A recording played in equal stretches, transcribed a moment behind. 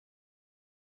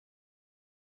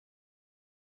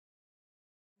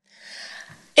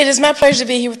It is my pleasure to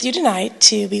be here with you tonight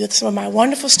to be with some of my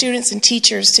wonderful students and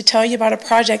teachers to tell you about a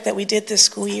project that we did this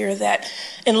school year that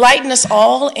enlightened us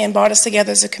all and brought us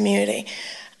together as a community.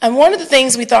 And one of the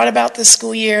things we thought about this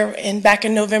school year and back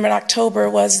in November and October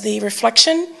was the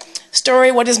reflection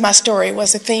story. What is my story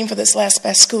was the theme for this last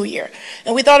school year.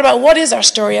 And we thought about what is our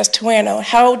story as Toano?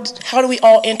 How do we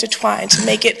all intertwine to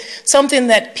make it something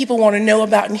that people want to know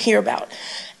about and hear about?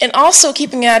 And also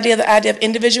keeping the idea of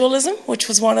individualism, which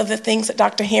was one of the things that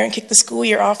Dr. Herron kicked the school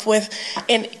year off with,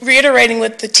 and reiterating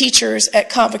with the teachers at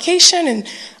convocation and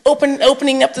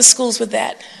opening up the schools with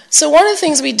that. So one of the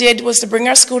things we did was to bring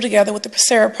our school together with the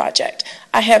Pulsera Project.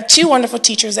 I have two wonderful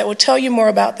teachers that will tell you more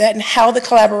about that and how the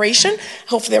collaboration,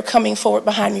 hopefully they're coming forward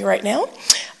behind me right now,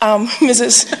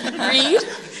 Mrs. Reed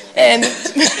and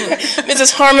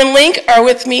Mrs. Harmon Link are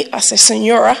with me,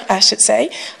 Senora, I should say.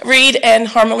 Reed and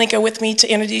Harmon Link are with me to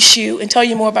introduce you and tell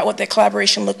you more about what that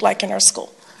collaboration looked like in our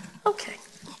school. Okay.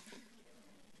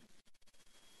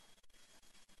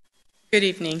 Good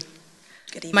evening.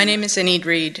 Good evening. My name is Enid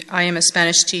Reed. I am a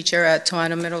Spanish teacher at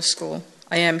Toano Middle School.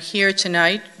 I am here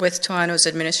tonight with Toano's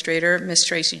administrator, Ms.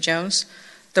 Tracy Jones,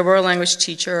 the world language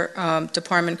teacher,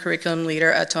 department curriculum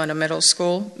leader at Toano Middle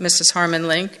School, Mrs. Harmon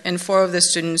Link, and 4 of the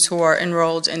students who are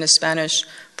enrolled in the Spanish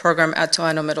program at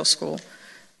Toano Middle School.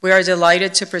 We are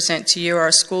delighted to present to you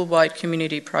our school-wide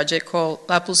community project called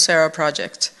La Pulsera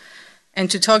Project, and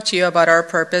to talk to you about our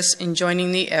purpose in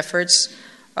joining the efforts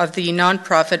of the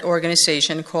nonprofit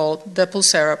organization called the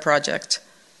Pulsera Project.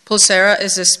 Pulsera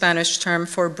is the Spanish term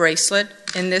for bracelet,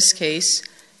 in this case,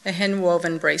 a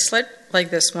hand-woven bracelet, like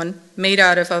this one, made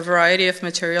out of a variety of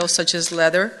materials such as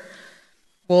leather,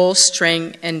 wool,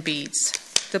 string, and beads.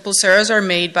 The pulseras are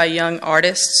made by young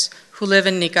artists who live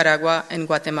in Nicaragua and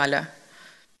Guatemala.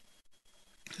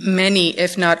 Many,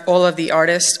 if not all of the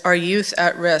artists, are youth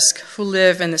at risk who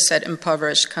live in the said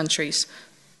impoverished countries.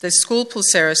 The school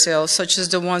pulsera sales, such as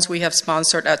the ones we have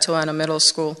sponsored at Toano Middle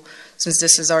School, since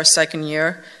this is our 2nd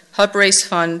year, help raise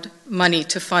money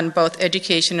to fund both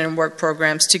education and work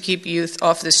programs to keep youth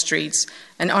off the streets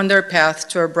and on their path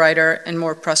to a brighter and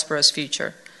more prosperous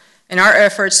future. In our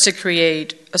efforts to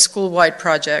create a school-wide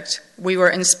project, we were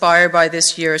inspired by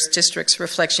this year's district's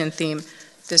reflection theme,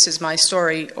 This is my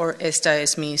story, or Esta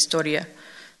es mi historia.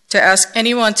 To ask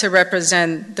anyone to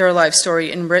represent their life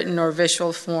story in written or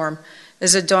visual form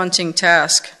is a daunting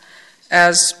task,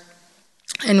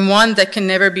 and one that can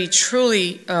never be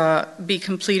truly be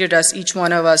completed as each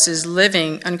one of us is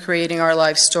living and creating our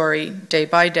life story day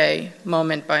by day,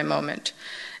 moment by moment.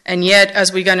 And yet,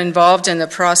 as we got involved in the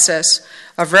process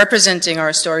of representing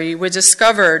our story, we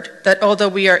discovered that although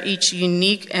we are each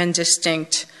unique and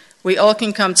distinct, we all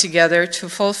can come together to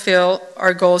fulfill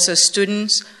our goals as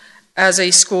students, as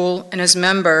a school, and as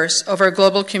members of our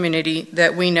global community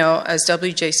that we know as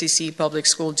WJCC Public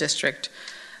School District.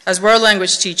 As world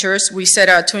language teachers, we set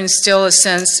out to instill a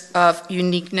sense of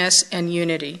uniqueness and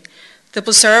unity. The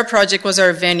Pulsera Project was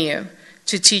our venue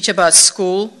to teach about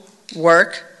school,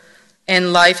 work,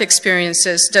 and life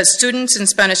experiences that students in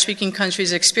Spanish-speaking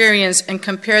countries experience and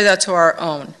compare that to our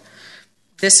own.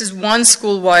 This is one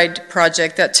school-wide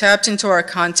project that tapped into our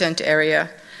content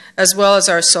area, as well as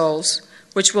our souls,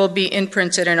 which will be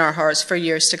imprinted in our hearts for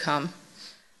years to come.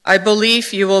 I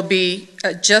believe you will be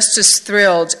just as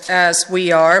thrilled as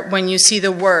we are when you see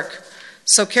the work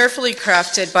so carefully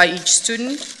crafted by each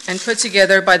student and put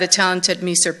together by the talented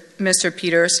Mr.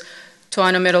 Peters,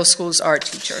 Toano Middle School's art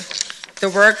teacher. The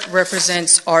work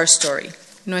represents our story,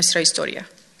 nuestra historia.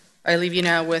 I leave you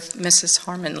now with Mrs.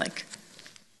 Harmon Link.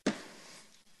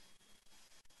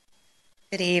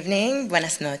 Good evening,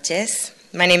 buenas noches.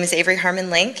 My name is Avery Harmon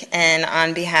Link, and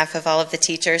on behalf of all of the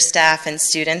teachers, staff, and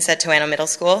students at Toano Middle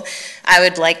School, I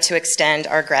would like to extend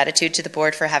our gratitude to the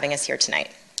board for having us here tonight.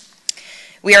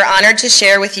 We are honored to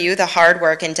share with you the hard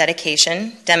work and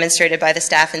dedication demonstrated by the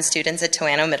staff and students at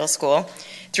Toano Middle School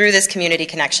through this Community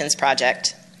Connections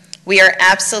project. We are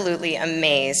absolutely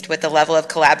amazed with the level of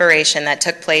collaboration that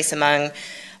took place among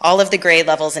all of the grade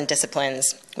levels and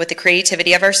disciplines, with the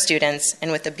creativity of our students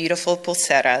and with the beautiful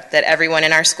pulsera that everyone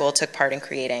in our school took part in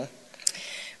creating.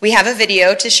 We have a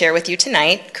video to share with you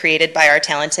tonight, created by our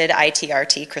talented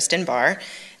ITRT, Kristen Barr,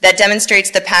 that demonstrates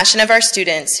the passion of our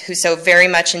students who so very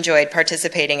much enjoyed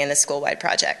participating in the school-wide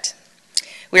project.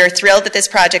 We are thrilled that this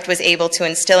project was able to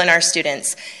instill in our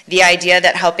students the idea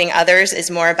that helping others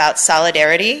is more about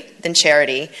solidarity than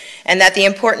charity, and that the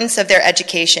importance of their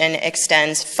education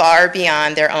extends far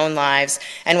beyond their own lives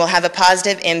and will have a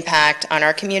positive impact on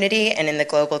our community and in the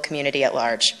global community at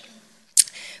large.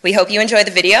 We hope you enjoy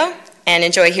the video and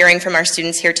enjoy hearing from our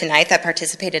students here tonight that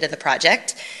participated in the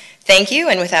project. Thank you,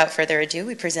 and without further ado,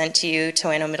 we present to you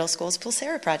Toano Middle School's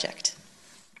Pulsera project.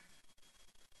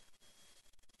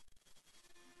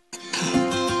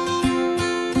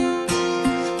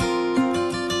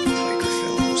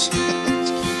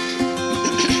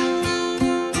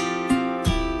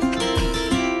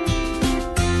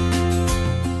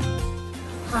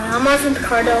 Hi, I'm Marvin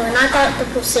Picardo, and I thought the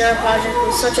Pulsera project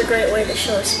was such a great way to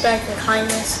show respect and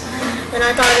kindness, and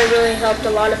I thought it really helped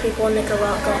a lot of people in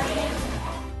Nicaragua.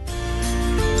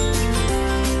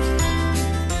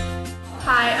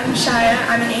 Hi, I'm Shia.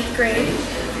 I'm in 8th grade.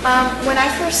 When I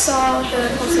first saw the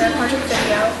Pulsera project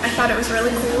video, I thought it was really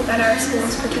cool that our school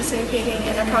is participating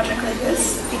in a project like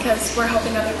this because we're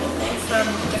helping other people from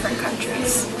different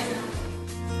countries.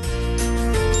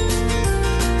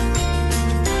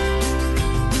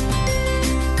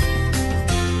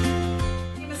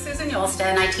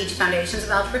 And I teach Foundations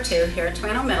of Algebra 2 here at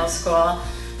Toano Middle School.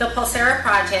 The Pulsera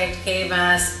project gave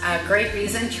us a great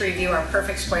reason to review our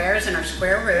perfect squares and our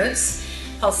square roots.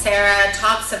 Pulsera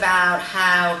talks about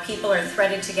how people are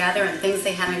threaded together and things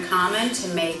they have in common to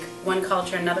make one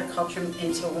culture and another culture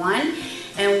into one.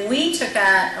 And we took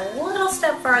that a little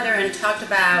step farther and talked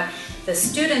about the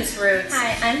students' roots.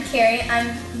 Hi, I'm Carrie.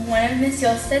 I'm one of Ms.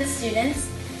 Yolsted's students.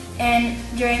 And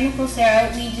during the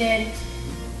Pulsera, we did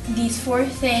these 4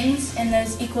 things, and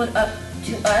those equaled up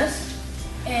to us.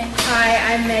 And hi,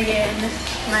 I'm Megan.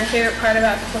 My favorite part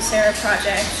about the Pulsera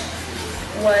project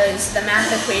was the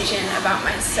math equation about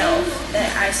myself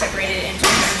that I separated into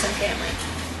friends and family.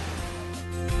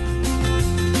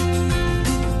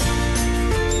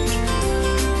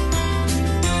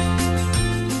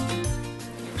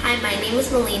 Hi, my name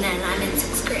is Melina and I'm in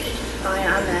 6th grade. Hi,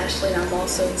 I'm Ashley and I'm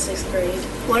also in 6th grade.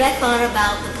 What I thought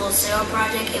about the Pulsera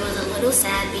project, it was a little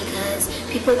sad because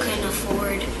people couldn't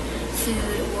afford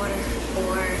food, water,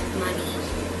 or money.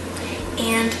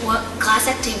 And what class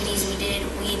activities we did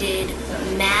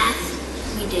math,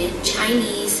 we did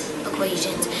Chinese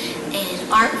equations,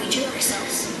 and art we drew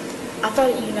ourselves. I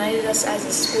thought it united us as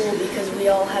a school because we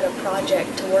all had a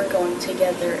project to work on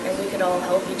together and we could all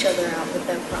help each other out with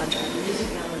that project.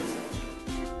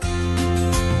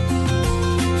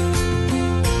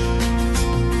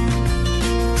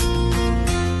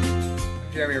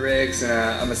 Jeremy Riggs, and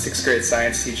I'm a 6th grade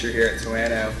science teacher here at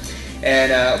Toano.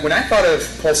 And when I thought of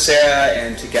Pulsera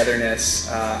and togetherness,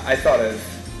 I thought of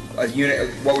a unit,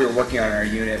 what we were working on in our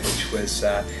unit, which was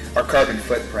our carbon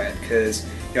footprint. Because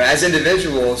as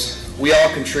individuals, we all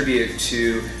contribute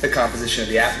to the composition of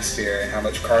the atmosphere and how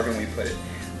much carbon we put in.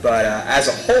 But as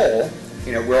a whole,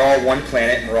 we're all one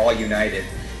planet and we're all united,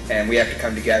 and we have to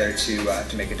come together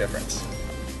to make a difference.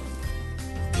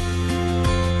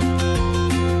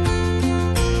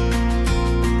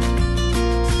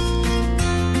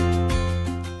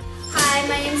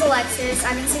 Alexis.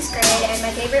 I'm in 6th grade, and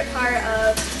my favorite part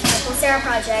of the Pulsera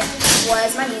project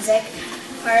was my music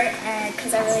part, and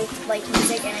because I really like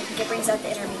music and I think it brings out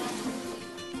the inner me.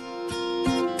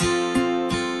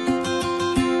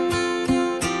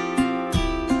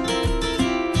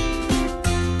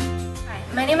 Hi,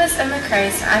 my name is Emma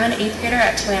Kreis. I'm an 8th grader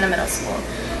at Toano Middle School.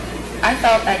 I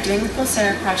felt that doing the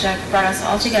Pulsera project brought us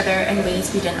all together in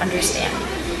ways we didn't understand.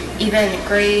 Even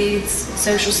grades,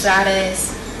 social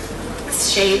status,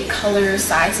 shape, color,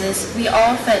 sizes, we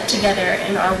all fit together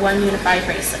in our one unified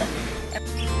bracelet.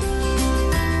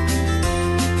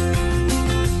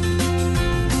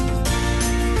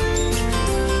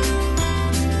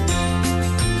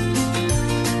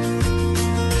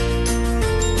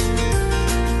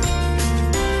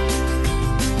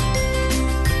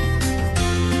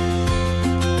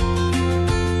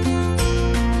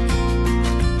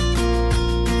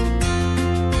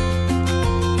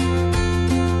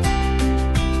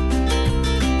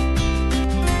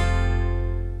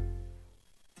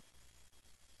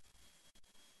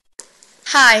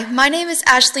 Hi, my name is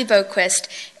Ashley Boquist,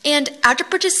 and after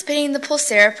participating in the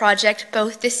Pulsera project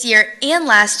both this year and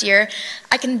last year,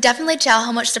 I can definitely tell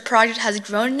how much the project has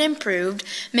grown and improved,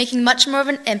 making much more of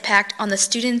an impact on the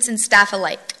students and staff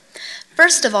alike.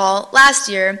 First of all, last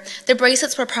year, the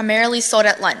bracelets were primarily sold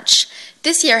at lunch.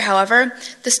 This year, however,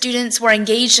 the students were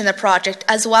engaged in the project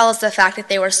as well as the fact that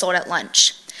they were sold at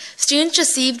lunch. Students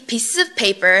received pieces of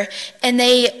paper, and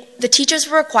the teachers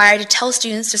were required to tell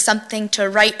students to something to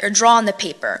write or draw on the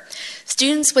paper.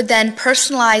 Students would then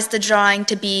personalize the drawing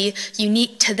to be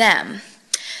unique to them.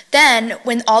 Then,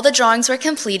 when all the drawings were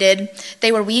completed,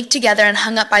 they were weaved together and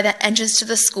hung up by the entrance to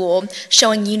the school,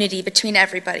 showing unity between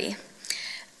everybody.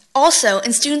 Also,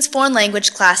 in students' foreign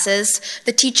language classes,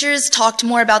 the teachers talked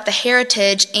more about the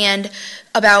heritage and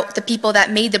about the people that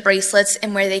made the bracelets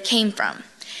and where they came from.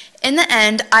 In the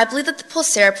end, I believe that the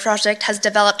Pulsera project has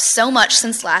developed so much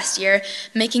since last year,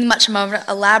 making much more of an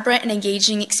elaborate and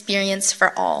engaging experience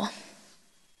for all.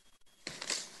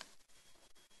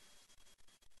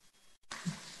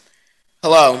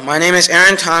 Hello, my name is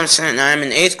Aaron Thompson, and I am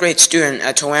an 8th grade student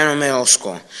at Toano Middle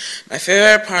School. My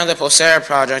favorite part of the Pulsera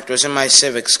project was in my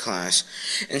civics class.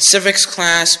 In civics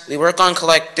class, we work on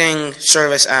collecting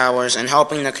service hours and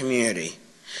helping the community.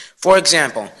 For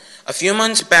example, a few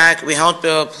months back, we helped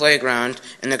build a playground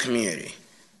in the community.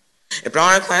 It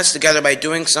brought our class together by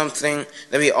doing something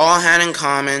that we all had in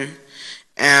common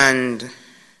and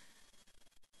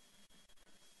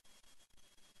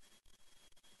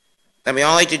that we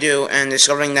all like to do, and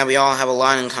discovering that we all have a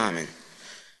lot in common.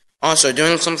 Also,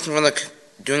 doing something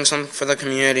for the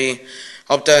community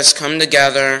helped us come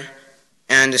together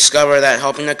and discover that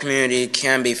helping the community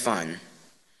can be fun.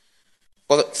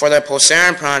 For the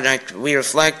Pulsera project, we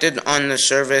reflected on the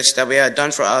service that we had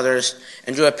done for others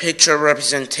and drew a picture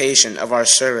representation of our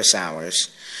service hours.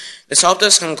 This helped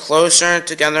us come closer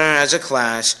together as a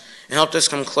class and helped us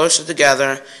come closer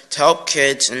together to help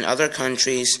kids in other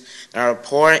countries that are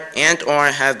poor and or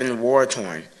have been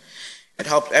war-torn. It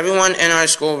helped everyone in our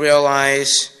school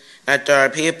realize that there are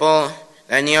people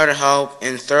that need our help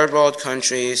in third world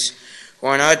countries who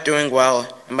are not doing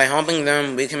well, and by helping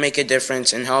them, we can make a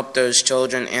difference and help those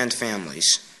children and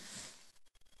families.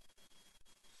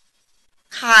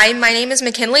 Hi, my name is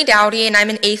McKinley Dowdy, and I'm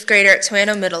an 8th grader at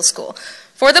Toano Middle School.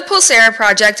 For the Pulsera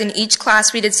project, in each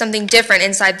class we did something different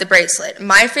inside the bracelet.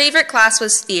 My favorite class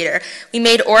was theater. We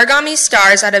made origami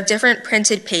stars out of different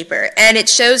printed paper, and it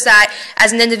shows that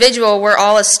as an individual we're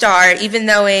all a star. Even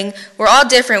though we're all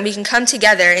different, we can come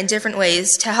together in different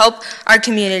ways to help our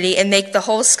community and make the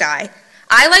whole sky.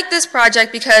 I like this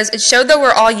project because it showed that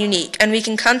we're all unique and we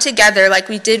can come together like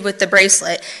we did with the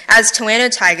bracelet as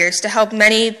Toano Tigers to help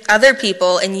many other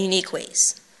people in unique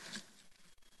ways.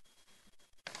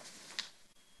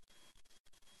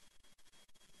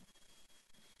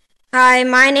 Hi,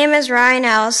 my name is Ryan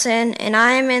Allison, and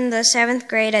I am in the 7th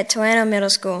grade at Toano Middle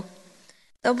School.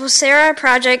 The Pulsera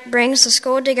project brings the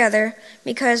school together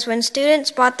because when students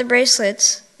bought the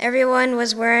bracelets, everyone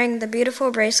was wearing the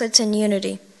beautiful bracelets in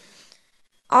unity.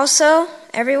 Also,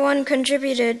 everyone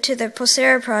contributed to the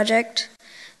Pulsera project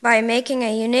by making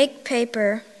a unique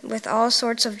paper with all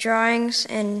sorts of drawings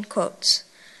and quotes.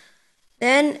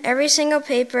 Then every single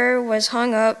paper was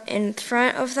hung up in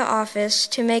front of the office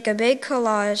to make a big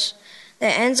collage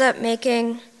that ends up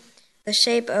making the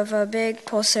shape of a big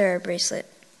Pulsera bracelet.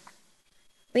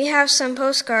 We have some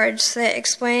postcards that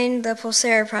explain the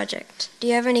Pulsera project. Do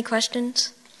you have any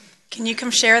questions? Can you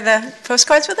come share the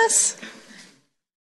postcards with us?